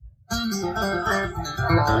Oh,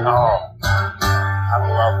 I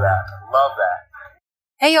love that. Love that.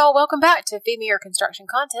 Hey y'all, welcome back to Feed Me Your Construction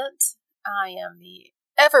Content. I am the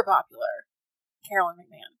ever-popular Carolyn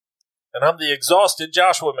McMahon. And I'm the exhausted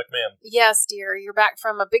Joshua McMahon. Yes, dear, you're back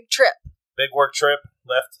from a big trip. Big work trip.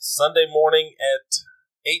 Left Sunday morning at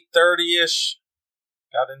 8:30-ish.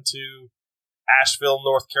 Got into Asheville,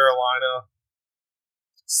 North Carolina.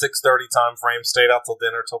 6:30 time frame. Stayed out till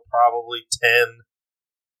dinner till probably 10.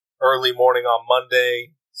 Early morning on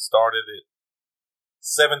Monday. Started at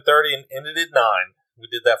 7:30 and ended at 9. We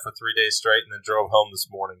did that for 3 days straight and then drove home this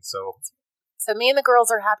morning. So me and the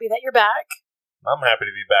girls are happy that you're back. I'm happy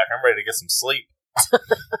to be back. I'm ready to get some sleep.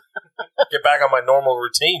 Get back on my normal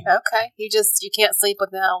routine. Okay. You can't sleep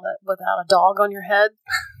without a dog on your head?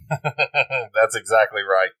 That's exactly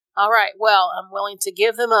right. All right. Well, I'm willing to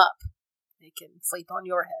give them up. They can sleep on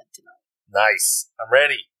your head tonight. Nice. I'm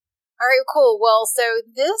ready. All right, cool. Well, so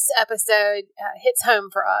this episode hits home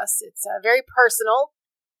for us. It's very personal.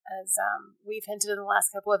 As we've hinted in the last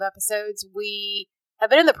couple of episodes, we have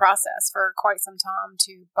been in the process for quite some time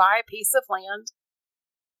to buy a piece of land,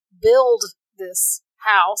 build this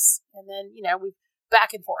house, and then, we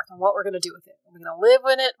back and forth on what we're going to do with it. We're going to live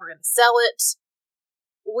in it. We're going to sell it.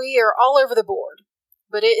 We are all over the board,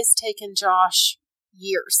 but it has taken Josh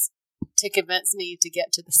years to convince me to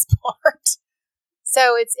get to this part.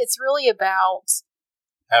 So it's really about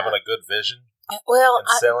having a good vision. Well, and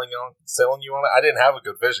selling you on it. I didn't have a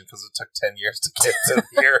good vision because it took 10 years to get to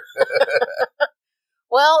here.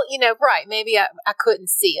 Well, right. Maybe I couldn't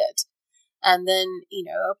see it. And then,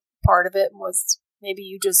 part of it was maybe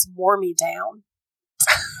you just wore me down.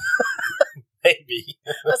 Maybe.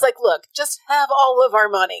 I was like, look, just have all of our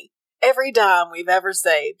money, every dime we've ever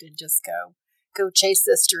saved, and just go chase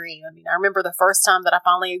this dream. I mean, I remember the first time that I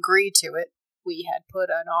finally agreed to it, we had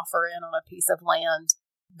put an offer in on a piece of land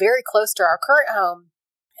very close to our current home.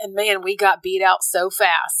 And man, we got beat out so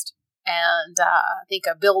fast. And I think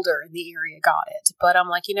a builder in the area got it. But I'm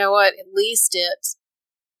like, you know what? At least it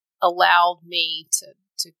allowed me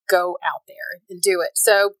to go out there and do it.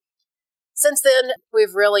 So since then,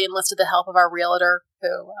 we've really enlisted the help of our realtor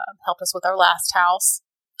who helped us with our last house,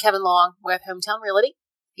 Kevin Long with Hometown Realty.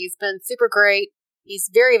 He's been super great.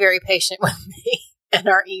 He's very, very patient with me in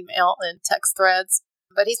our email and text threads.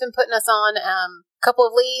 But he's been putting us on a couple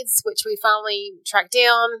of leads, which we finally tracked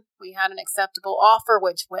down. We had an acceptable offer,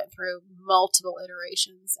 which went through multiple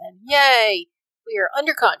iterations. And yay, we are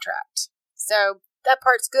under contract. So that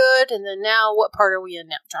part's good. And then now, what part are we in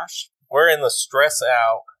now, Josh? We're in the stress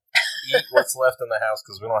out, eat what's left in the house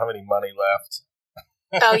because we don't have any money left.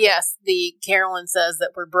 Oh, yes. The Carolyn says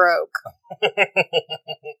that we're broke.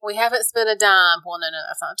 We haven't spent a dime. Well, no,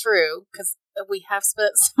 that's not true because we have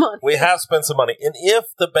spent some money. We have spent some money. And if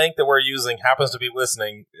the bank that we're using happens to be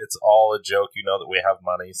listening, it's all a joke. You know that we have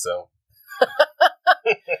money, so.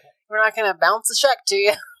 We're not going to bounce a check to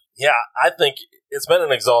you. Yeah, I think it's been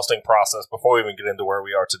an exhausting process before we even get into where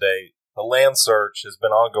we are today. The land search has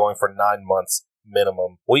been ongoing for 9 months.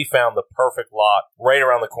 Minimum. We found the perfect lot right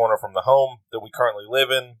around the corner from the home that we currently live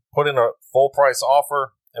in, put in a full price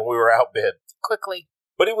offer, and we were outbid. Quickly.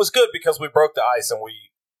 But it was good because we broke the ice and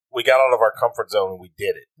we got out of our comfort zone and we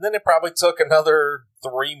did it. And then it probably took another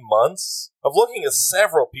 3 months of looking at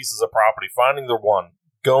several pieces of property, finding the one,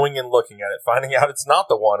 going and looking at it, finding out it's not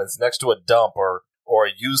the one, it's next to a dump or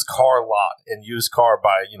a used car lot and used car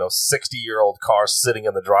by, 60-year-old cars sitting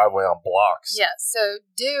in the driveway on blocks. Yeah, so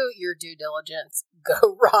do your due diligence.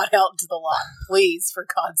 Go ride out to the lot, please, for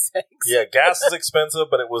God's sakes. Yeah, gas is expensive,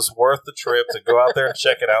 but it was worth the trip to go out there and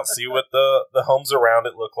check it out, see what the homes around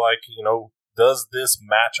it look like. Does this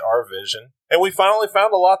match our vision? And we finally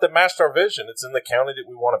found a lot that matched our vision. It's in the county that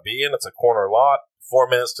we want to be in. It's a corner lot, 4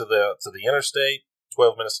 minutes to the interstate,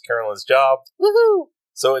 12 minutes to Carolyn's job. Woohoo!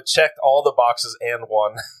 So it checked all the boxes and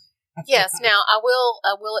one. Yes. Now I will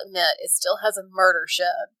admit it still has a murder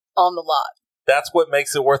shed on the lot. That's what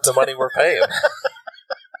makes it worth the money we're paying.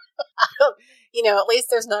 At least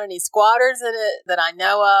there's not any squatters in it that I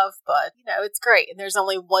know of, but it's great. And there's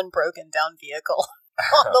only one broken down vehicle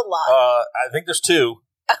on the lot. I think there's 2.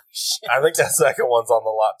 Oh, shit. I think that second one's on the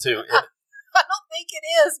lot too. I don't think it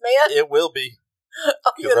is, man. It will be.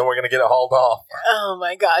 Because then we're going to get it hauled off. Oh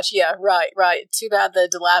my gosh, yeah, right. Too bad the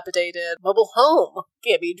dilapidated mobile home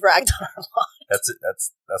can't be dragged on our lot. That's it.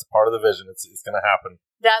 That's part of the vision. It's going to happen.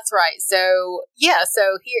 That's right. So, yeah,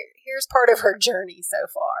 here's part of our journey so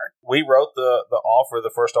far. We wrote the offer.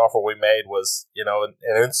 The first offer we made was, an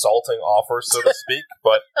insulting offer, so to speak.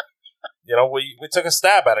 But, we took a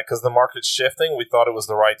stab at it because the market's shifting. We thought it was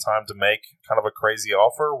the right time to make kind of a crazy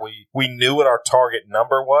offer. We knew what our target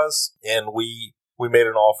number was, and we we made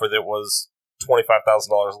an offer that was $25,000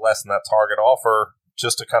 less than that target offer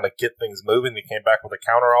just to kind of get things moving. They came back with a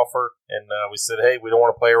counter offer, and we said, hey, we don't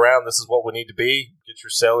want to play around. This is what we need to be. Get your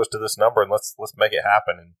sellers to this number, and let's make it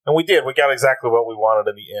happen. And we did. We got exactly what we wanted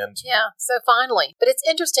in the end. Yeah, so finally. But it's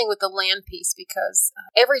interesting with the land piece because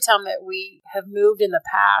every time that we have moved in the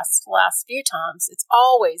past, the last few times, it's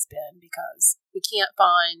always been because we can't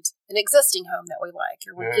find an existing home that we like,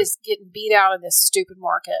 or we're just getting beat out of this stupid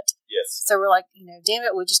market. Yes. So we're like, damn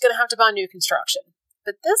it, we're just going to have to buy new construction.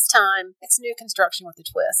 But this time, it's new construction with a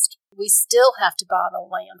twist. We still have to buy the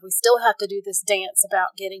land. We still have to do this dance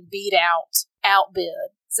about getting beat out, outbid.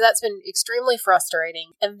 So that's been extremely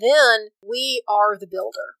frustrating. And then we are the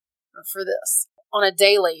builder for this. On a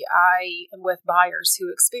daily, I am with buyers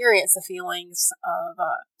who experience the feelings of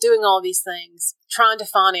doing all these things, trying to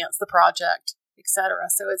finance the project, etc.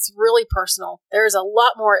 So it's really personal. There's a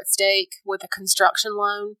lot more at stake with a construction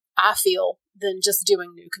loan, I feel, than just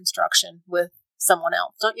doing new construction with someone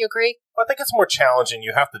else. Don't you agree? I think it's more challenging.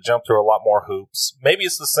 You have to jump through a lot more hoops. Maybe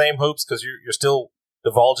it's the same hoops because you're still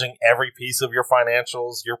divulging every piece of your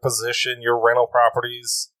financials, your position, your rental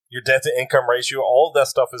properties, your debt to income ratio. All of that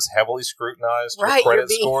stuff is heavily scrutinized. Right, your credit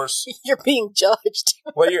scores. You're being judged.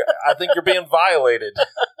 Well, I think you're being violated.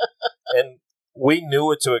 And we knew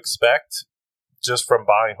what to expect just from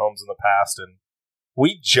buying homes in the past, and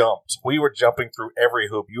we jumped. We were jumping through every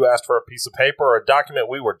hoop. You asked for a piece of paper or a document.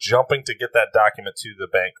 We were jumping to get that document to the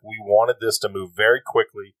bank. We wanted this to move very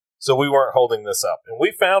quickly, so we weren't holding this up. And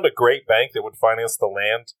we found a great bank that would finance the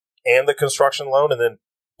land and the construction loan and then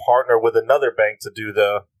partner with another bank to do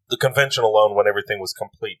the conventional loan when everything was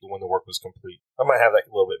complete, when the work was complete. I might have that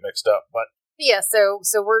a little bit mixed up, but... Yeah, so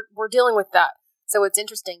we're dealing with that. So what's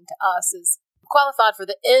interesting to us is qualified for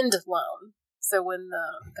the end loan. So when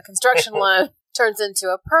the construction loan turns into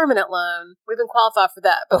a permanent loan, we've been qualified for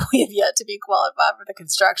that, but we have yet to be qualified for the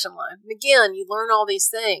construction loan. And again, you learn all these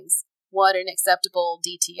things. What an acceptable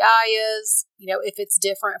DTI is, if it's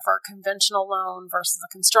different for a conventional loan versus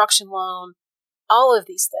a construction loan, all of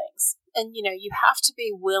these things. And, you have to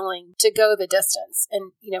be willing to go the distance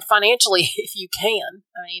and, financially, if you can.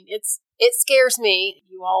 I mean, it scares me.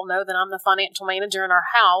 You all know that I'm the financial manager in our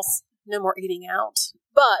house. No more eating out.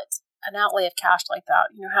 But an outlay of cash like that,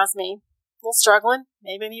 has me a little struggling.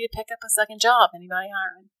 Maybe I need to pick up a second job. Anybody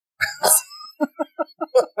hiring?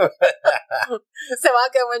 So I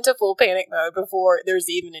go into full panic mode before there's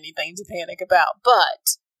even anything to panic about.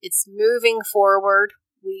 But it's moving forward.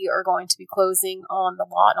 We are going to be closing on the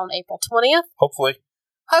lot on April 20th.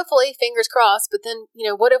 Hopefully, fingers crossed. But then,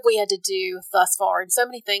 what have we had to do thus far? And so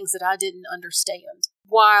many things that I didn't understand.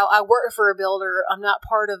 While I work for a builder, I'm not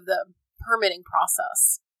part of the permitting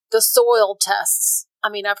process. The soil tests. I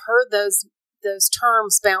mean, I've heard those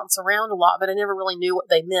terms bounce around a lot, but I never really knew what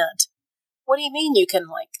they meant. What do you mean you can,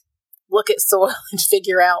 look at soil and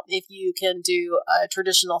figure out if you can do a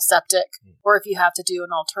traditional septic or if you have to do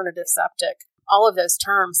an alternative septic? All of those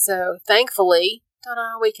terms. So thankfully,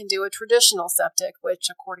 we can do a traditional septic, which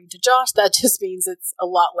according to Josh, that just means it's a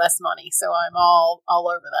lot less money. So I'm all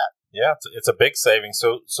over that. Yeah, it's a big saving.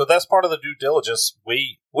 So that's part of the due diligence.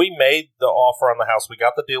 We made the offer on the house. We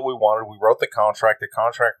got the deal we wanted. We wrote the contract. The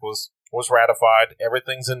contract was ratified.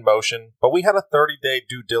 Everything's in motion. But we had a 30-day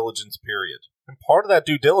due diligence period. And part of that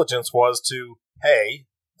due diligence was to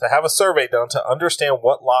have a survey done to understand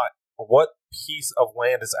what piece of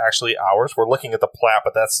land is actually ours. We're looking at the plat,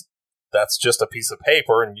 but that's just a piece of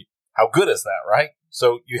paper. And how good is that, right?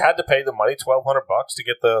 So you had to pay the money, $1,200 to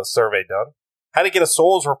get the survey done. Had to get a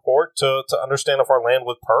soils report to understand if our land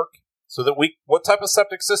would perk, so that what type of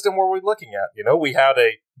septic system were we looking at? We had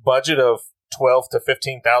a budget of $12,000 to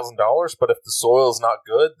 $15,000, but if the soil is not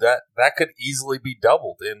good, that could easily be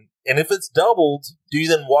doubled. And if it's doubled, do you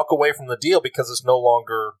then walk away from the deal because it's no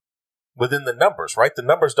longer within the numbers, right? The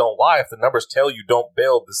numbers don't lie. If the numbers tell you don't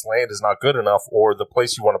build, this land is not good enough, or the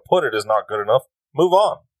place you want to put it is not good enough, move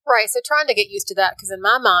on. Right. So trying to get used to that, because in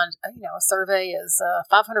my mind, a survey is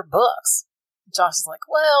 $500. Josh is like,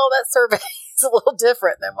 well, that survey is a little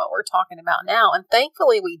different than what we're talking about now. And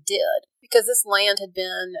thankfully we did, because this land had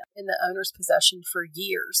been in the owner's possession for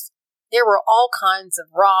years. There were all kinds of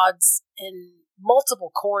rods in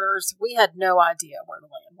multiple corners. We had no idea where the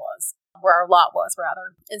land was, where our lot was,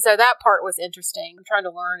 rather. And so that part was interesting. I'm trying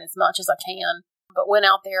to learn as much as I can, but went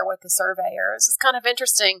out there with the surveyor. It's just kind of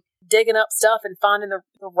interesting digging up stuff and finding the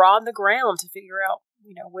rod in the ground to figure out,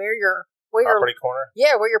 where your property corner?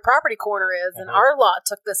 Yeah, where your property corner is. Mm-hmm. And our lot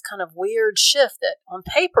took this kind of weird shift that on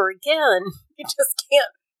paper, again, you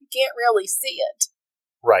can't really see it.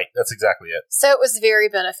 Right, that's exactly it. So it was very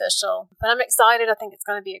beneficial. But I'm excited. I think it's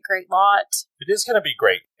going to be a great lot. It is going to be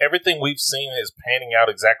great. Everything we've seen is panning out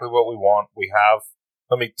exactly what we want.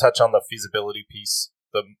 Let me touch on the feasibility piece,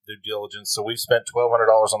 the due diligence. So we've spent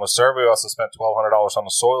 $1,200 on the survey. We also spent $1,200 on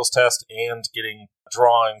the soils test and getting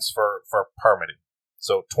drawings for permitting.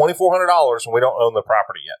 So $2,400 and we don't own the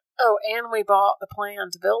property yet. Oh, and we bought the plan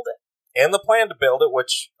to build it. And the plan to build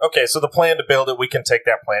it, so the plan to build it, we can take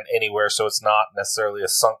that plan anywhere, so it's not necessarily a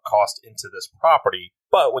sunk cost into this property.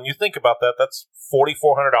 But when you think about that, that's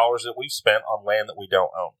 $4,400 that we've spent on land that we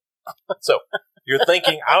don't own. So you're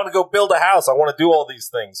thinking, I want to go build a house. I want to do all these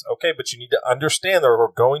things. Okay, but you need to understand there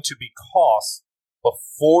are going to be costs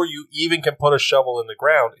before you even can put a shovel in the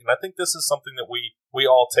ground. And I think this is something that we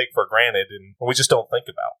all take for granted and we just don't think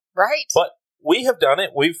about. Right. But we have done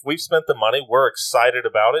it. We've spent the money. We're excited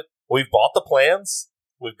about it. We've bought the plans.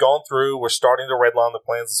 We've gone through. We're starting to redline the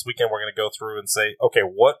plans this weekend. We're going to go through and say, okay,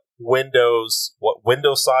 what window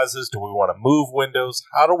sizes? Do we want to move windows?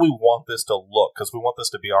 How do we want this to look? Because we want this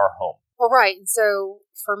to be our home. Well, right. And so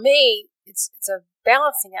for me, it's a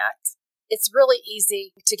balancing act. It's really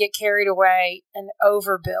easy to get carried away and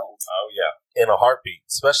overbuild. Oh, yeah. In a heartbeat,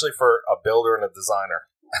 especially for a builder and a designer.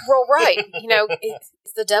 Well, right.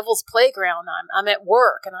 It's the devil's playground. I'm at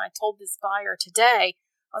work, and I told this buyer today,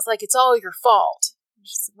 I was like, it's all your fault. And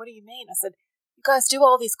she said, what do you mean? I said, you guys do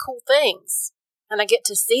all these cool things, and I get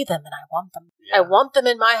to see them, and I want them. Yeah. I want them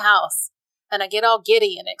in my house, and I get all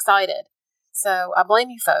giddy and excited. So I blame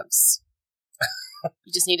you folks.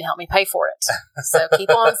 You just need to help me pay for it. So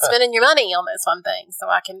keep on spending your money on those fun things so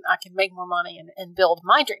I can make more money and build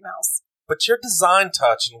my dream house. But your design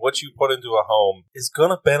touch and what you put into a home is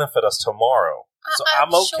going to benefit us tomorrow. So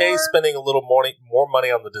I'm okay spending a little more money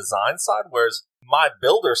on the design side, whereas my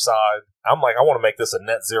builder side, I'm like, I want to make this a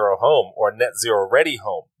net zero home or a net zero ready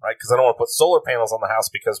home, right? Because I don't want to put solar panels on the house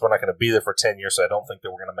because we're not going to be there for 10 years, so I don't think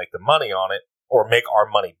that we're going to make the money on it or make our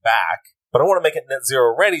money back. But I want to make it net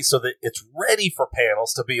zero ready so that it's ready for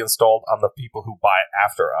panels to be installed on the people who buy it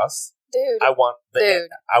after us. Dude, I want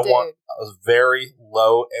a very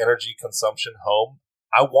low energy consumption home.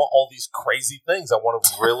 I want all these crazy things. I want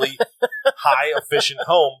a really high efficient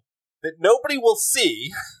home that nobody will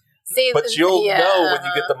see, but you'll know when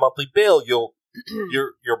you get the monthly bill.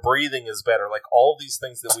 Your breathing is better. Like all these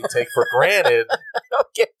things that we take for granted. I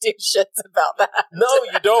don't give two shits about that. No,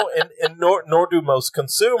 you don't, and nor do most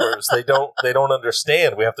consumers. They don't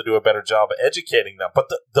understand. We have to do a better job of educating them. But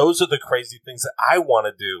those are the crazy things that I want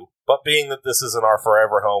to do. But being that this isn't our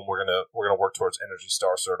forever home, we're gonna work towards Energy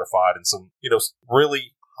Star certified and some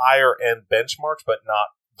really higher end benchmarks, but not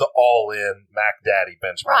the all in Mac Daddy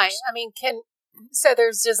benchmarks. Right. I mean, so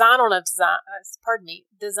there's design on a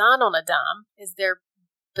dime. Is there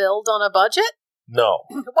build on a budget? No,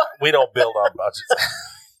 we don't build on budgets.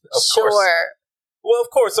 Sure. Course. Well, of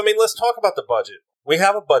course. I mean, let's talk about the budget. We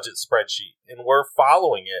have a budget spreadsheet, and we're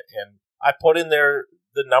following it. And I put in there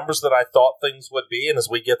the numbers that I thought things would be, and as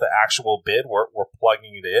we get the actual bid, we're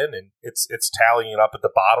plugging it in, and it's tallying it up at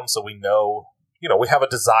the bottom, so we know. We have a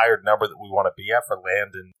desired number that we want to be at for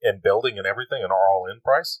land and building and everything, and our all-in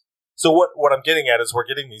price. So what I'm getting at is we're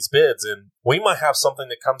getting these bids, and we might have something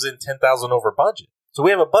that comes in $10,000 over budget. So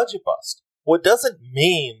we have a budget bust. Well, it doesn't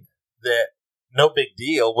mean that no big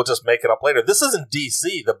deal, we'll just make it up later. This isn't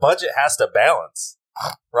DC. The budget has to balance,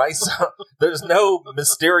 right? So there's no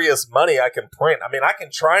mysterious money I can print. I mean, I can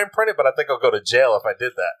try and print it, but I think I'll go to jail if I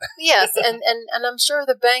did that. Yes, and I'm sure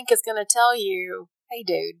the bank is going to tell you, hey,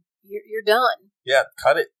 dude, you're done. Yeah,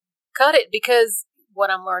 cut it. Cut it, because what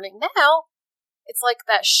I'm learning now, it's like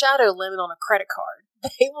that shadow limit on a credit card.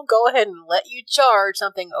 They will go ahead and let you charge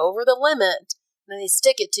something over the limit, and then they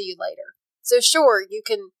stick it to you later. So sure, you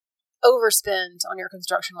can overspend on your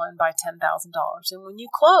construction loan by $10,000. And when you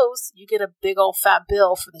close, you get a big old fat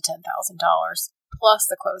bill for the $10,000 plus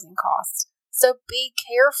the closing costs. So be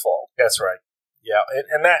careful. That's right. Yeah,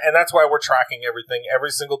 and that's why we're tracking everything, every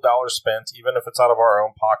single dollar spent, even if it's out of our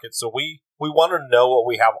own pocket. So we want to know what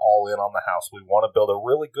we have all in on the house. We want to build a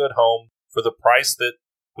really good home for the price that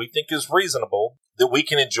we think is reasonable, that we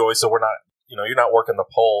can enjoy. So we're not, you're not working the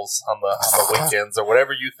polls on the weekends or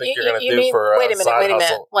whatever you think you're going to do for wait a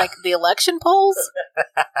minute, like the election polls?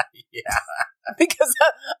 Yeah. Because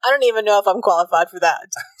I don't even know if I'm qualified for that.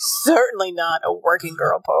 Certainly not a working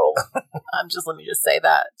girl poll. Let me just say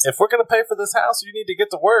that. If we're going to pay for this house, you need to get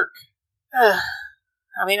to work.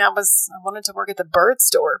 I mean, I wanted to work at the bird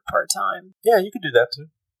store part-time. Yeah, you could do that too.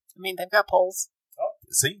 I mean, they've got polls. Oh,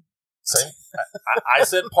 see? Same. I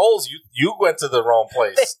said polls. You went to the wrong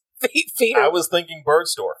place. Feeder. I was thinking bird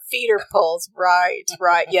store. Feeder polls. Right.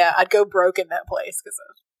 Yeah, I'd go broke in that place because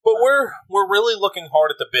But we're really looking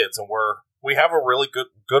hard at the bids, and we have a really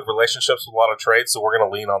good relationships with a lot of trades, so we're going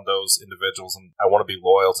to lean on those individuals, and I want to be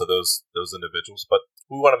loyal to those individuals, but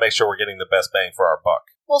we want to make sure we're getting the best bang for our buck.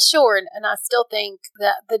 Well, sure, and I still think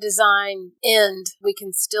that the design end, we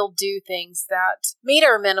can still do things that meet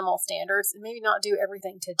our minimal standards and maybe not do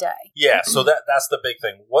everything today. Yeah, so that's the big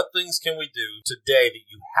thing. What things can we do today that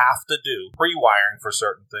you have to do? Pre-wiring for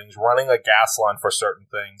certain things, running a gas line for certain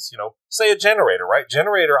things, say a generator, right?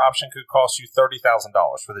 Generator option could cost you $30,000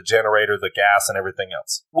 for the generator, the gas, and everything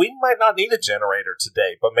else. We might not need a generator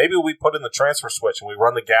today, but maybe we put in the transfer switch and we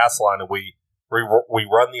run the gas line and we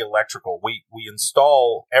run the electrical. We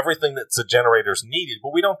install everything that's the generator's needed,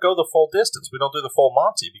 but we don't go the full distance. We don't do the full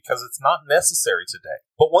Monty because it's not necessary today.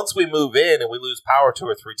 But once we move in and we lose power 2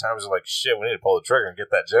 or 3 times, we're like, shit, we need to pull the trigger and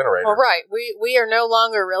get that generator. Well, right. We are no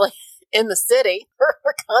longer really in the city.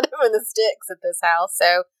 We're kind of in the sticks at this house.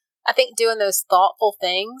 So I think doing those thoughtful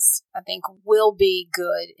things, I think will be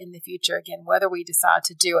good in the future, again, whether we decide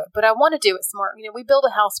to do it. But I want to do it smart. We built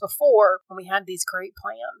a house before when we had these great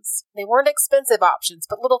plans. They weren't expensive options,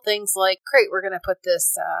 but little things like, great, we're going to put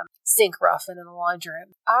this sink rough in the laundry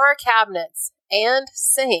room. Our cabinets and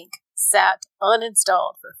sink sat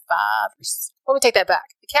uninstalled for 5 years. Let me take that back.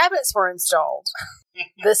 The cabinets were installed.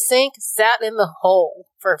 The sink sat in the hole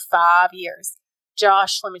for 5 years.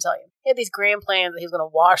 Josh, let me tell you, he had these grand plans that he was going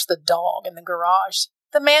to wash the dog in the garage.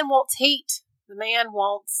 The man wants heat. The man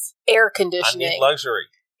wants air conditioning. I need luxury.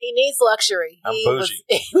 He needs luxury. I'm bougie.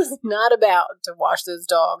 He was not about to wash those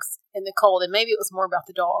dogs in the cold, and maybe it was more about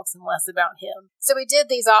the dogs and less about him. So we did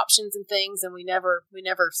these options and things, and we never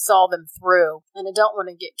saw them through, and I don't want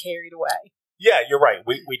to get carried away. Yeah, you're right.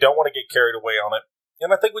 We don't want to get carried away on it.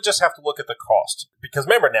 And I think we just have to look at the cost. Because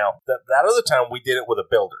remember now, that other time we did it with a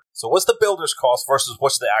builder. So what's the builder's cost versus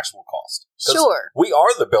what's the actual cost? Sure. We are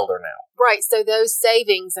the builder now. Right. So those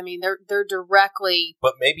savings, they're directly...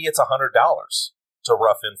 But maybe it's $100 to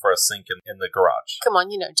rough in for a sink in the garage. Come on,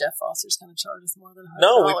 Jeff Foster's going to charge us more than $100.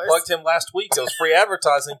 No, we plugged him last week. It was free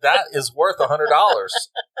advertising. That is worth $100.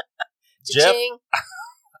 Jeff,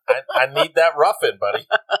 I need that rough in, buddy.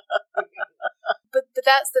 But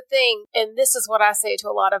that's the thing, and this is what I say to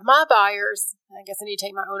a lot of my buyers, I guess I need to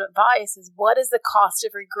take my own advice, is what is the cost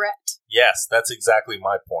of regret? Yes, that's exactly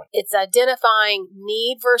my point. It's identifying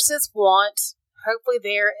need versus want. Hopefully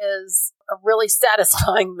there is a really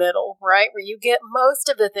satisfying middle, right? Where you get most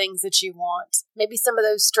of the things that you want. Maybe some of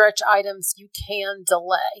those stretch items you can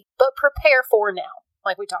delay, but prepare for now,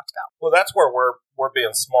 like we talked about. Well, that's where we're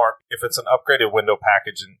being smart. If it's an upgraded window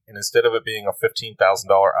package, and instead of it being a $15,000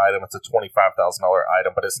 item, it's a $25,000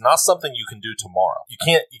 item, but it's not something you can do tomorrow. You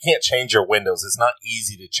can't change your windows. It's not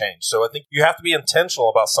easy to change. So I think you have to be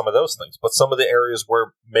intentional about some of those things. But some of the areas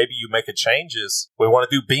where maybe you make a change is we want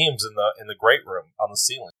to do beams in the great room on the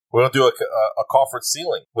ceiling. We want to do a coffered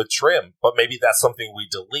ceiling with trim, but maybe that's something we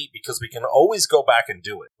delete because we can always go back and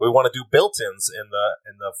do it. We want to do built-ins in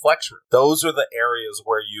the flex room. Those are the areas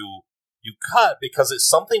where you cut because it's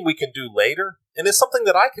something we can do later, and it's something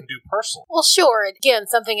that I can do personally. Well, sure. Again,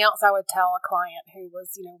 something else I would tell a client who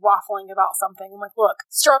was, waffling about something. I'm like, look,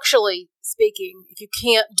 structurally speaking, if you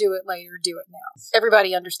can't do it later, do it now.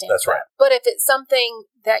 Everybody understands That's that. right. But if it's something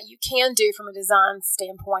that you can do from a design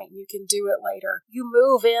standpoint, you can do it later. You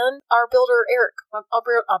move in. Our builder, Eric,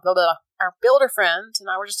 our builder friend, and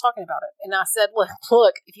I were just talking about it. And I said,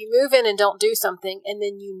 look, if you move in and don't do something and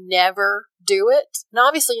then you never do it, and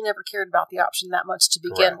obviously you never cared about the option that much to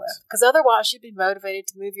begin with, because otherwise you'd be motivated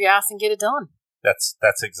to move your ass and get it done. That's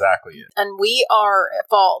exactly it. And we are at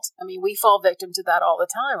fault. We fall victim to that all the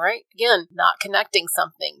time, right? Again, not connecting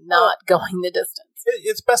something, not going the distance.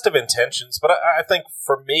 It's best of intentions, but I think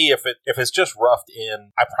for me, if it's just roughed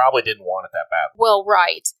in, I probably didn't want it that badly. Well,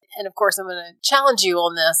 right. And of course, I'm going to challenge you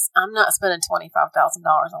on this. I'm not spending $25,000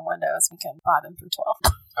 on windows. We can buy them for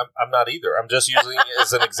 $12,000. I'm not either. I'm just using it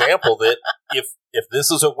as an example that if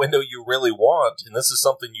this is a window you really want, and this is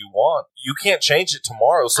something you want, you can't change it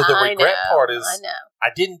tomorrow. So the regret part is, I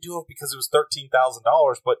didn't do it because it was $13,000,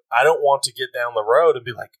 but I don't want to get down the road and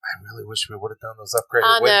be like, I really wish we would have done those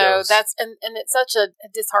upgraded windows. I know. And it's such a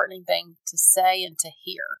disheartening thing to say and to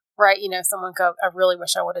hear, right? Someone go, I really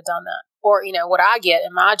wish I would have done that. Or, what I get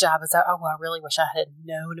in my job is, I really wish I had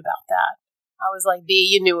known about that. I was like, B,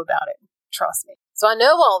 you knew about it. Trust me. So I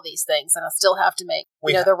know all these things, and I still have to make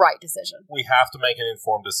the right decision. We have to make an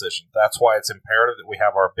informed decision. That's why it's imperative that we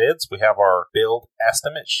have our bids, we have our build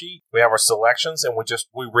estimate sheet, we have our selections, and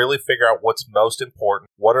we really figure out what's most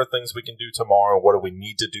important. What are things we can do tomorrow? What do we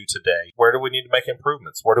need to do today? Where do we need to make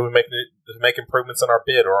improvements? Where do we make improvements in our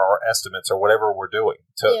bid or our estimates or whatever we're doing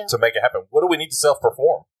to make it happen? What do we need to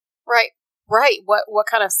self-perform? Right. Right. What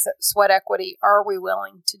kind of sweat equity are we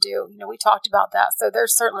willing to do? We talked about that. So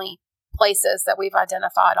there's certainly places that we've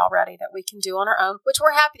identified already that we can do on our own, which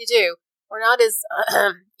we're happy to do. We're not as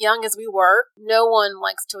young as we were. No one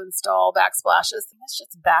likes to install backsplashes. That's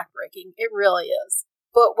just backbreaking. It really is.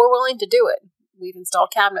 But we're willing to do it. We've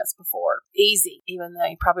installed cabinets before. Easy, even though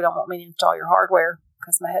you probably don't want me to install your hardware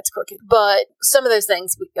because my head's crooked. But some of those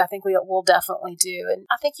things I think we will definitely do. And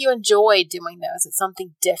I think you enjoy doing those. It's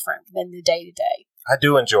something different than the day-to-day. I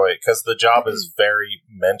do enjoy it because the job is very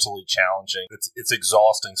mentally challenging. It's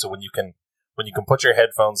exhausting. So when you can put your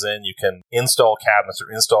headphones in, you can install cabinets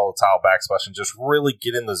or install a tile backsplash and just really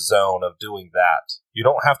get in the zone of doing that. You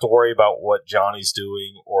don't have to worry about what Johnny's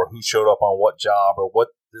doing or who showed up on what job or what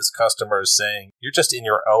this customer is saying. You're just in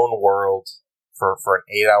your own world for an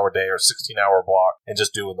 8-hour day or 16-hour block and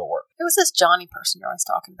just doing the work. Who was this Johnny person you're always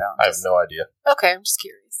talking about? I have no idea. Okay, I'm just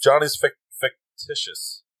curious. Johnny's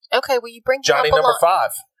fictitious. Okay, will you bring Johnny number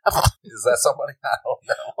 5. Is that somebody? I don't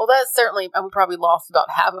know. Well, that's certainly, we probably lost about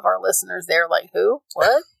half of our listeners there. Like, who?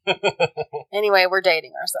 What? Anyway, we're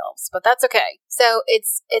dating ourselves, but that's okay. So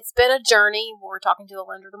it's been a journey. We're talking to the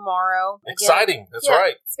lender tomorrow. Exciting. That's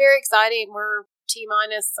right. It's very exciting. We're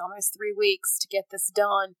T-minus almost 3 weeks to get this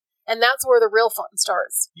done. And that's where the real fun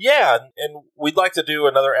starts. Yeah, and we'd like to do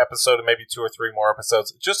another episode and maybe 2 or 3 more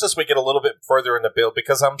episodes just as we get a little bit further in the build,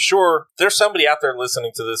 because I'm sure there's somebody out there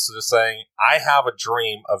listening to this who's saying, I have a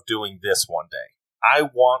dream of doing this one day. I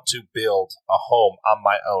want to build a home on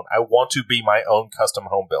my own. I want to be my own custom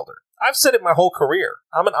home builder. I've said it my whole career.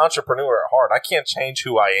 I'm an entrepreneur at heart. I can't change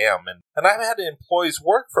who I am. And I've had employees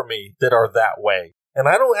work for me that are that way. And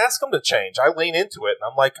I don't ask them to change. I lean into it, and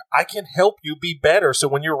I'm like, I can help you be better. So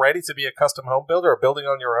when you're ready to be a custom home builder or building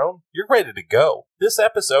on your own, you're ready to go. This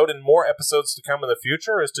episode and more episodes to come in the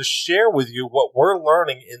future is to share with you what we're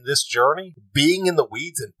learning in this journey, being in the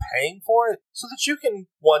weeds and paying for it, so that you can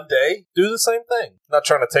one day do the same thing. Not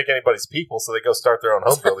trying to take anybody's people so they go start their own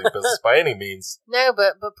home building business by any means. No,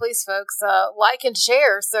 but please, folks, like and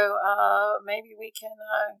share so maybe we can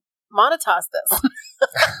monetize this.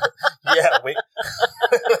 Yeah,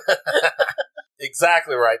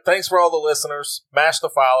 exactly right. Thanks for all the listeners. Mash the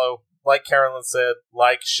follow. Like Carolyn said,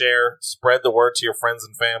 like, share, spread the word to your friends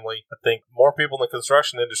and family. I think more people in the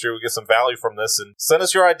construction industry will get some value from this, and send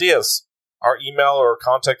us your ideas. Our email or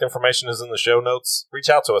contact information is in the show notes. Reach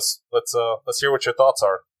out to us. Let's hear what your thoughts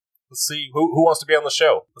are. Let's see who wants to be on the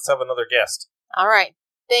show. Let's have another guest. All right.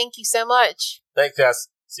 Thank you so much. Thanks, guys.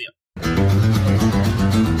 See ya.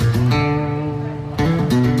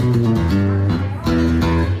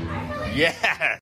 Yeah.